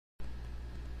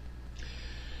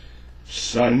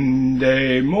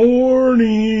Sunday morning,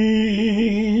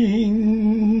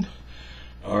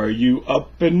 are you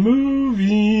up and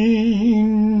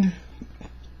moving?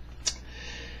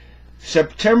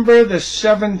 September the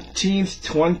 17th,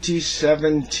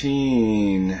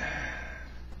 2017.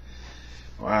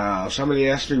 Wow, somebody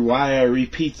asked me why I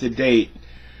repeat the date.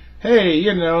 Hey,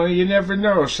 you know, you never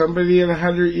know. Somebody in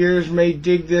 100 years may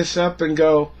dig this up and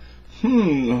go,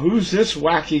 who's this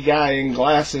wacky guy in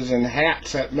glasses and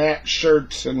hats that match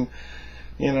shirts and,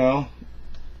 you know.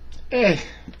 Hey,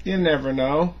 you never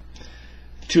know.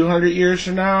 200 years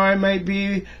from now, I might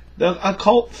be a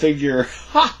cult figure.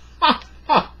 Ha, ha,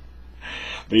 ha.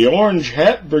 The Orange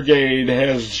Hat Brigade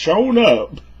has shown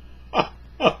up. Ha,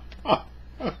 ha, ha.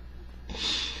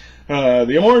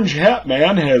 The Orange Hat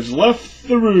Man has left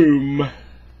the room.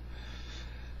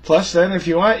 Plus, then, if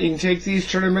you want, you can take these,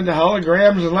 turn them into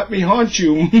holograms, and let me haunt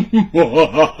you.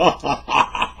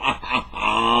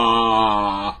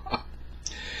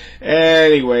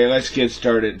 Anyway, let's get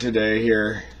started today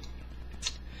here.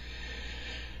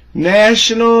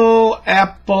 National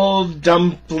Apple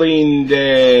Dumpling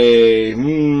Day.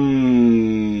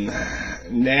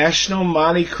 National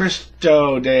Monte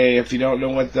Cristo Day. If you don't know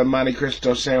what the Monte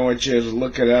Cristo sandwich is,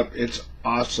 look it up. It's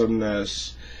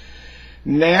awesomeness.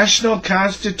 National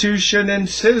Constitution and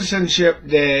Citizenship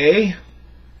Day.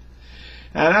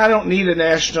 And I don't need a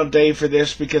national day for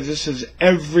this because this is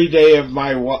every day of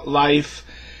my life.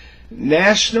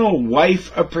 National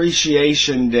Wife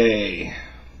Appreciation Day.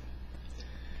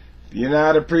 If you're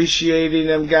not appreciating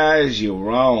them guys, you're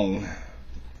wrong.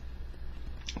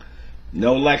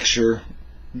 No lecture,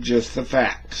 just the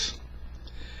facts.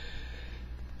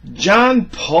 John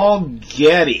Paul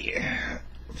Getty.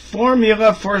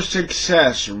 Formula for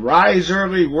success. Rise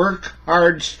early, work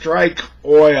hard, strike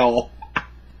oil.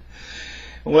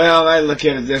 Well, I look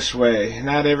at it this way.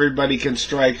 Not everybody can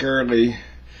strike early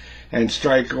and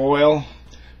strike oil,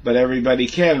 but everybody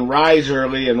can rise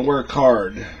early and work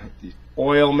hard.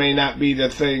 Oil may not be the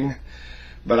thing,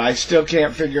 but I still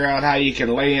can't figure out how you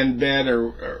can lay in bed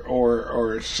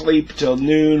or sleep till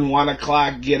noon, 1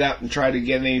 o'clock, get up and try to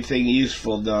get anything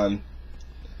useful done.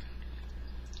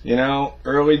 You know,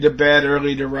 early to bed,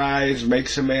 early to rise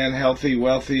makes a man healthy,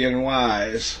 wealthy, and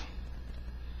wise.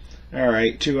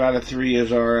 Alright, 2 out of 3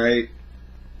 is alright.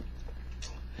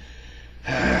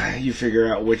 You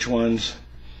figure out which ones.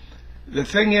 The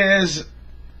thing is,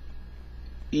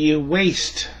 you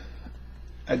waste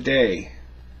a day.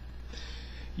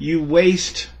 You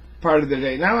waste part of the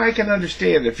day. Now I can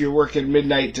understand if you're working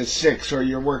midnight to 6 or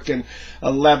you're working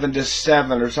 11 to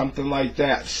 7 or something like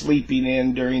that, sleeping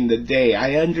in during the day.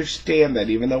 I understand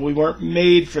that, even though we weren't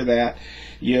made for that.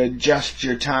 You adjust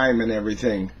your time and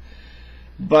everything.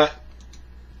 But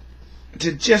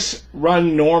to just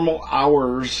run normal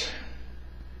hours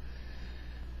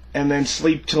and then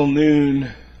sleep till noon,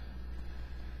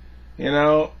 you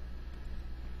know,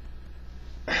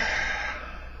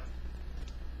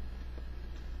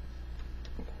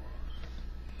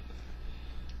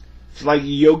 it's like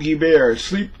Yogi Bear.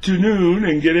 Sleep to noon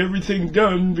and get everything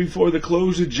done before the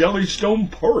close of Jellystone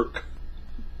Park.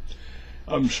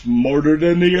 I'm smarter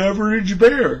than the average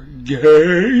bear.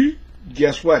 Gay?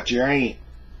 Guess what? You ain't.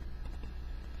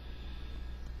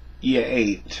 You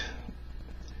ain't.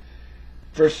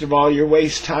 First of all, you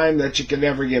waste time that you can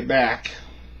never get back.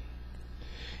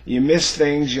 You miss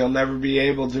things you'll never be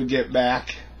able to get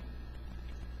back.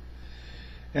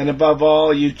 And above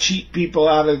all, you cheat people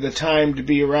out of the time to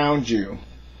be around you.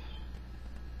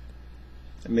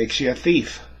 It makes you a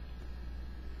thief.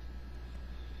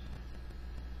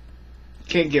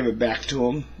 Can't give it back to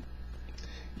them.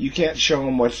 You can't show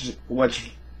them what.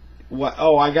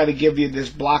 Oh, I got to give you this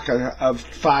block of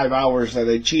 5 hours that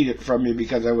I cheated from you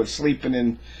because I was sleeping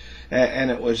in, and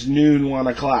it was noon, 1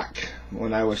 o'clock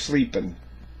when I was sleeping.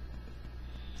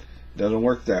 Doesn't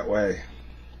work that way.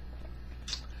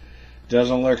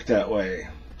 Doesn't work that way.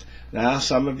 Now,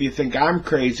 some of you think I'm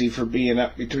crazy for being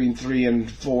up between 3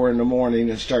 and 4 in the morning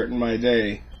and starting my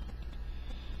day.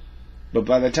 But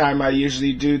by the time I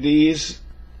usually do these,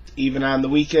 even on the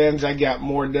weekends, I got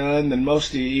more done than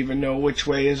most of you even know which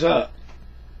way is up.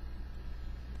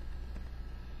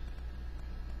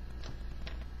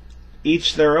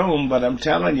 Each their own, but I'm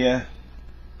telling you,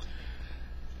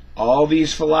 all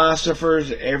these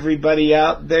philosophers, everybody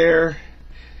out there,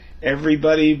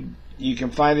 everybody, you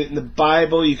can find it in the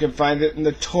Bible, you can find it in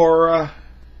the Toro,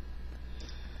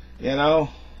 you know.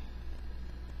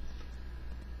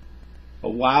 A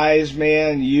wise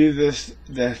man useth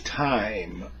the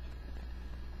time.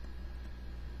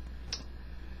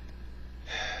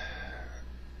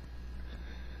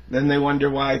 Then they wonder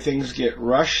why things get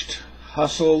rushed,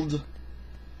 hustled,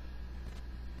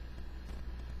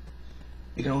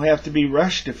 You don't have to be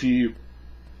rushed if you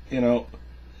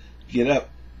get up,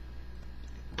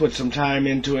 put some time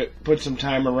into it, put some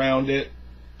time around it.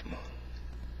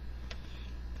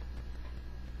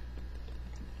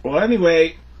 Well,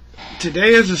 anyway, today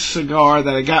is a cigar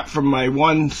that I got from my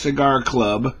one cigar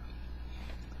club.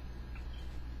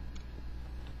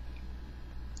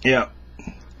 Yeah.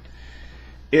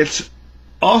 It's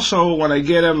also, when I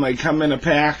get them, they come in a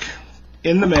pack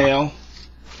in the mail,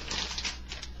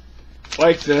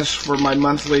 like this, for my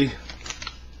monthly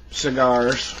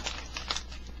cigars.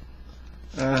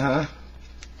 And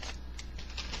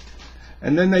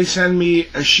then they send me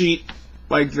a sheet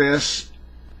like this,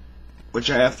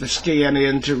 which I have to scan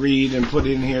in to read and put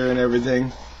in here and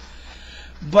everything.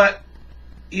 But,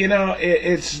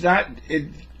 it's not, it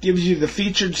gives you the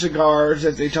featured cigars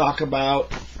that they talk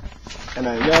about. And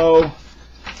I know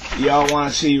y'all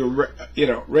want to see,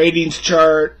 ratings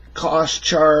chart, cost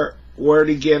chart, where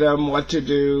to get them, what to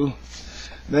do.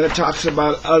 Then it talks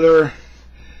about other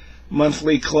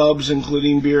monthly clubs,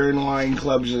 including beer and wine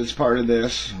clubs as part of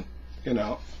this.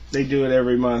 They do it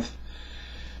every month.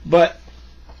 But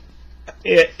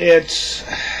it's...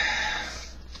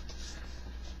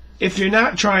 if you're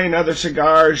not trying other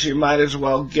cigars, you might as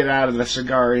well get out of the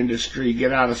cigar industry,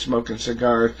 get out of smoking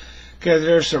cigars, because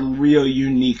there's some real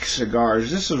unique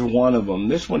cigars. This is one of them.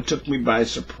 This one took me by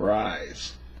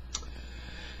surprise.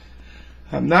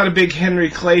 I'm not a big Henry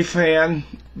Clay fan,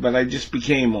 but I just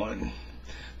became one.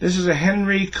 This is a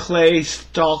Henry Clay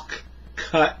Stalk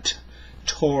cut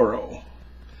Toro.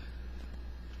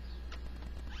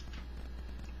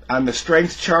 On the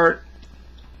strength chart,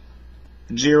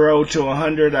 0 to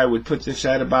 100, I would put this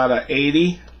at about a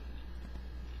 80.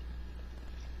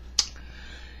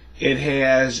 It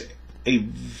has a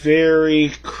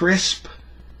very crisp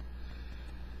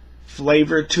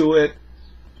flavor to it.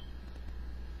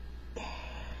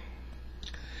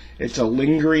 It's a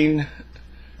lingering,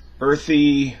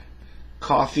 earthy,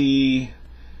 coffee,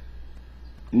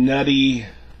 nutty.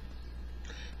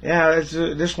 Yeah,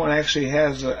 this one actually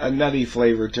has a nutty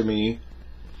flavor to me.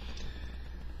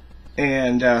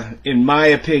 And in my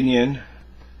opinion,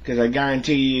 because I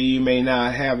guarantee you may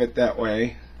not have it that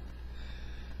way,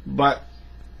 but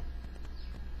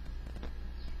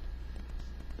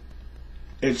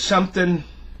it's something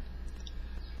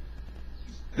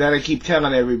that I keep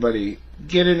telling everybody.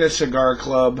 Get in a cigar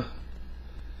club.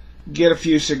 Get a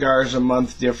few cigars a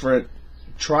month different.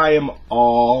 Try them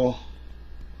all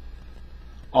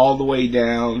the way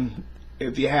down.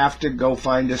 If you have to, go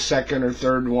find a second or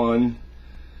third one.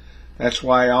 That's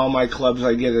why all my clubs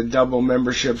I get a double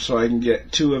membership, so I can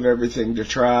get 2 of everything to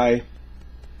try.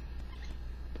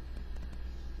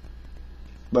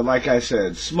 But like I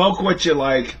said, smoke what you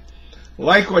like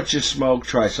what you smoke,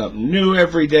 try something new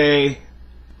every day,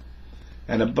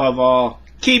 and above all,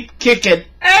 keep kicking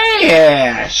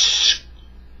ass!